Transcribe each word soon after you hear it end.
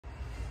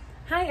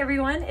Hi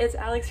everyone, it's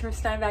Alex from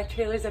Steinbach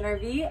Trailers and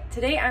RV.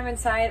 Today I'm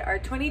inside our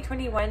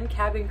 2021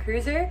 Cabin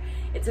Cruiser.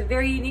 It's a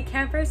very unique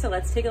camper, so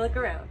let's take a look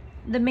around.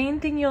 The main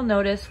thing you'll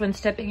notice when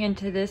stepping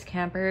into this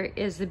camper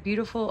is the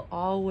beautiful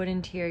all-wood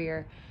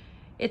interior.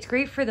 It's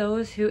great for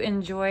those who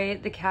enjoy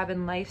the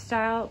cabin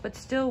lifestyle, but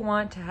still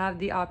want to have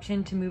the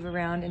option to move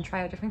around and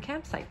try out different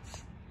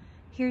campsites.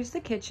 Here's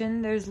the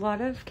kitchen. There's a lot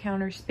of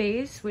counter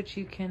space, which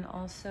you can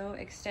also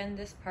extend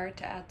this part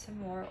to add some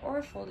more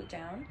or fold it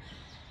down.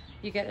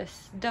 You get a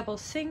double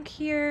sink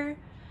here,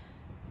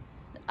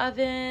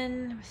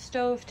 oven,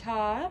 stove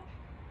top,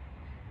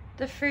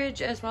 the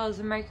fridge, as well as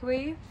a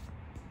microwave.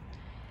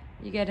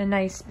 You get a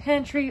nice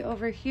pantry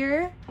over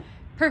here,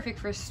 perfect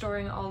for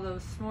storing all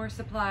those s'more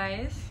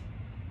supplies.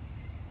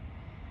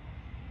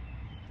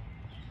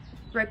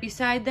 Right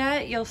beside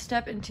that, you'll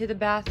step into the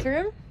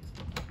bathroom.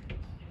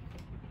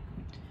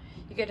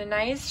 You get a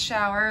nice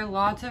shower,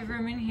 lots of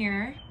room in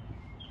here.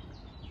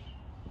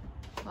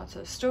 Lots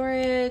of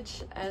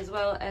storage, as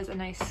well as a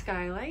nice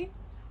skylight.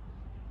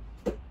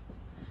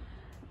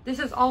 This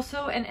is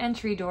also an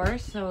entry door,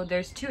 so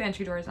there's two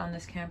entry doors on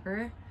this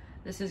camper.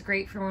 This is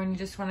great for when you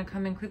just want to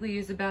come and quickly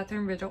use the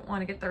bathroom but don't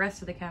want to get the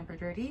rest of the camper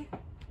dirty.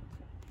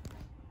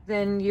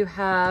 Then you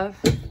have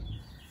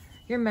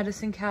your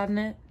medicine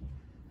cabinet,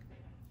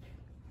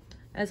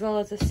 as well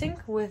as a sink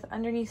with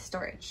underneath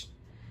storage.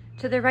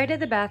 To the right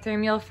of the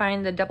bathroom, you'll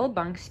find the double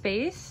bunk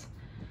space.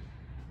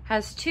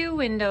 Has two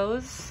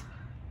windows,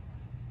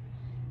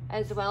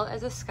 as well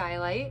as a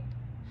skylight.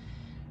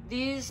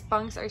 These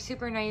bunks are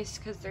super nice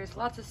because there's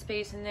lots of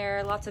space in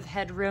there, lots of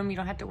headroom. You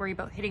don't have to worry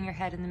about hitting your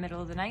head in the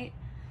middle of the night,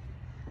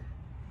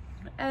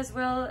 as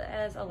well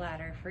as a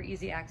ladder for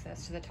easy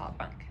access to the top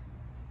bunk.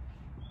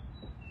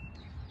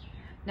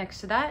 Next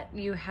to that,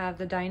 you have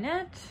the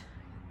dinette,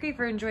 great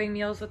for enjoying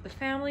meals with the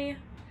family.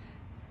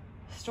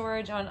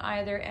 Storage on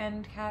either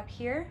end cap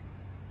here.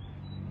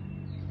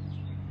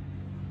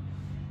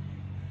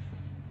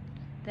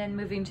 Then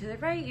moving to the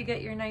right, you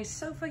get your nice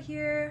sofa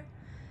here,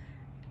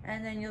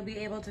 and then you'll be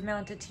able to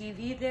mount a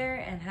TV there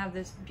and have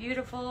this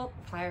beautiful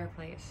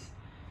fireplace.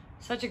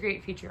 Such a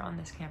great feature on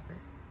this camper.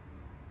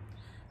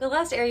 The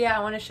last area I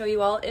want to show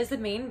you all is the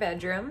main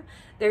bedroom.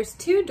 There's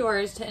two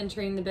doors to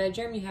entering the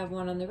bedroom. You have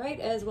one on the right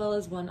as well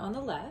as one on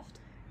the left.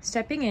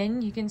 Stepping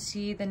in, you can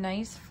see the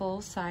nice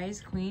full-size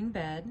queen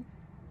bed,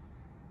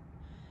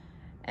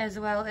 as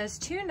well as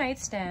two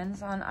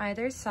nightstands on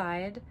either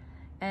side,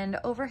 and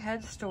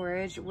overhead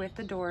storage with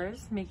the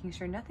doors, making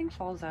sure nothing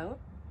falls out.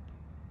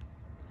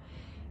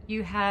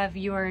 You have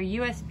your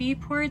USB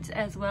ports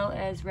as well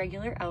as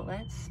regular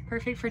outlets,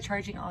 perfect for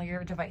charging all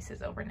your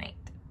devices overnight.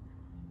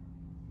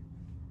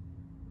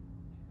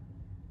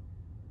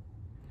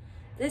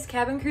 This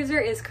cabin cruiser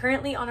is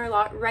currently on our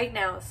lot right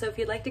now, so if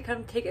you'd like to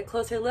come take a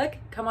closer look,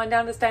 come on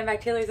down to Steinbach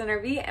Trailers and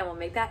RV and we'll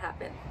make that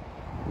happen.